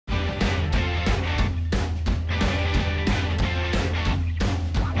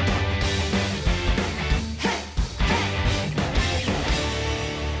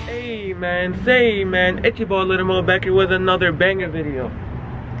Say man, it's your boy Little Mo back here with another banger video.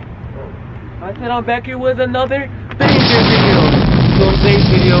 I said I'm back here with another banger video. So in today's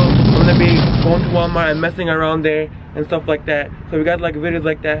video, I'm gonna be going to Walmart and messing around there and stuff like that. So if you guys like videos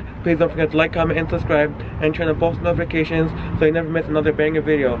like that, please don't forget to like, comment, and subscribe, and turn on post notifications so you never miss another banger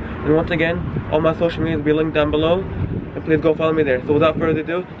video. And once again, all my social media will be linked down below, and please go follow me there. So without further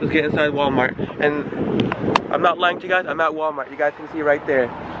ado, let's get inside Walmart. And I'm not lying to you guys, I'm at Walmart. You guys can see right there.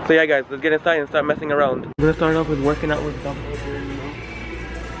 So yeah guys, let's get inside and start messing around. I'm gonna start off with working out with dumbbells here, you know.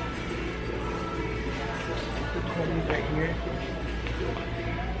 The 20s right here.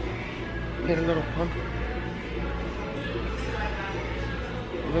 Get a little pump.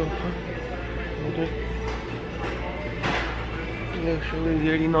 A little pump. Yeah, surely you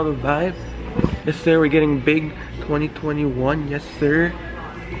already know the vibe. Yes sir, we're getting big 2021. Yes sir.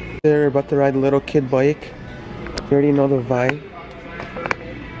 We're about to ride a little kid bike. You already know the vibe.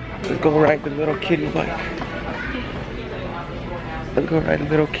 Let's go ride the little kitty bike. Let's go ride a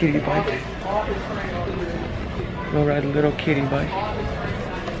little kitty bike. Go ride a little kitty bike.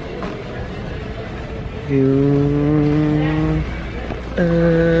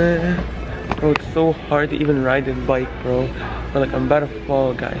 Bro, it's so hard to even ride this bike, bro. But like, I'm about to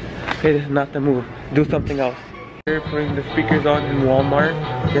fall, guys. Okay, this is not the move. Do something else. We're putting the speakers on in Walmart.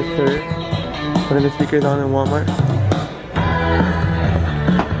 Yes, sir. Putting the speakers on in Walmart.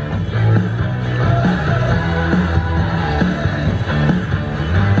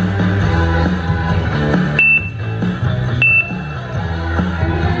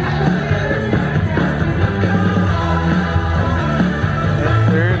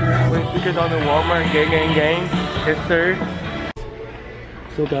 On the Walmart, gang. Yes sir.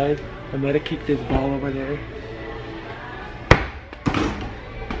 So guys, I'm gonna kick this ball over there.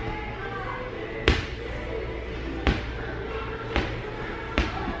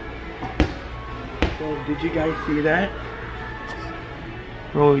 So did you guys see that?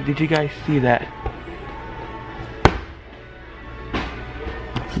 Bro, did you guys see that?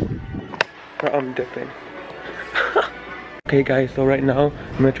 Bro, I'm dipping. Okay guys, so right now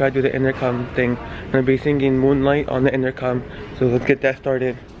I'm gonna try to do the intercom thing. I'm gonna be singing Moonlight on the intercom, so let's get that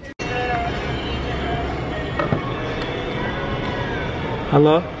started.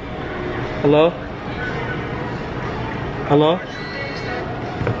 Hello? Hello? Hello?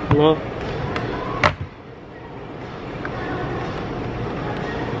 Hello?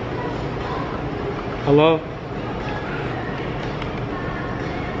 Hello?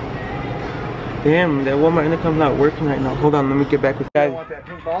 Damn, that Walmart intercom's not working right now. Hold on, let me get back with you guys. You don't want that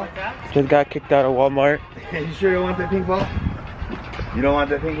pink ball? Just got kicked out of Walmart. You sure you don't want that pink ball? You don't want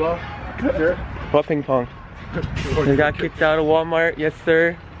that pink ball? Sure? What ping pong? Just got kicked out of Walmart. Yes,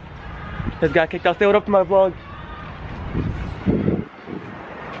 sir. Just got kicked out. Say what up to my vlog.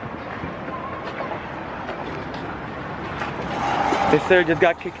 Yes, sir. Just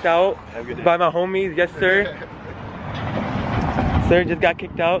got kicked out by my homies. Yes, sir. Sir, just got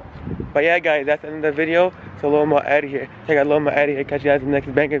kicked out. But yeah guys, that's the end of the video. So Lil Mo out of here. Check out Lil Mo out of here. Catch you guys in the next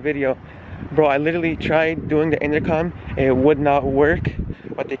banger video. Bro, I literally tried doing the intercom and it would not work.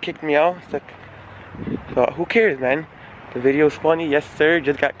 But they kicked me out. So who cares, man? The video's funny. Yes sir,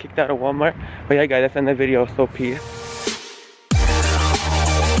 just got kicked out of Walmart. But yeah guys, that's the end of the video. So peace.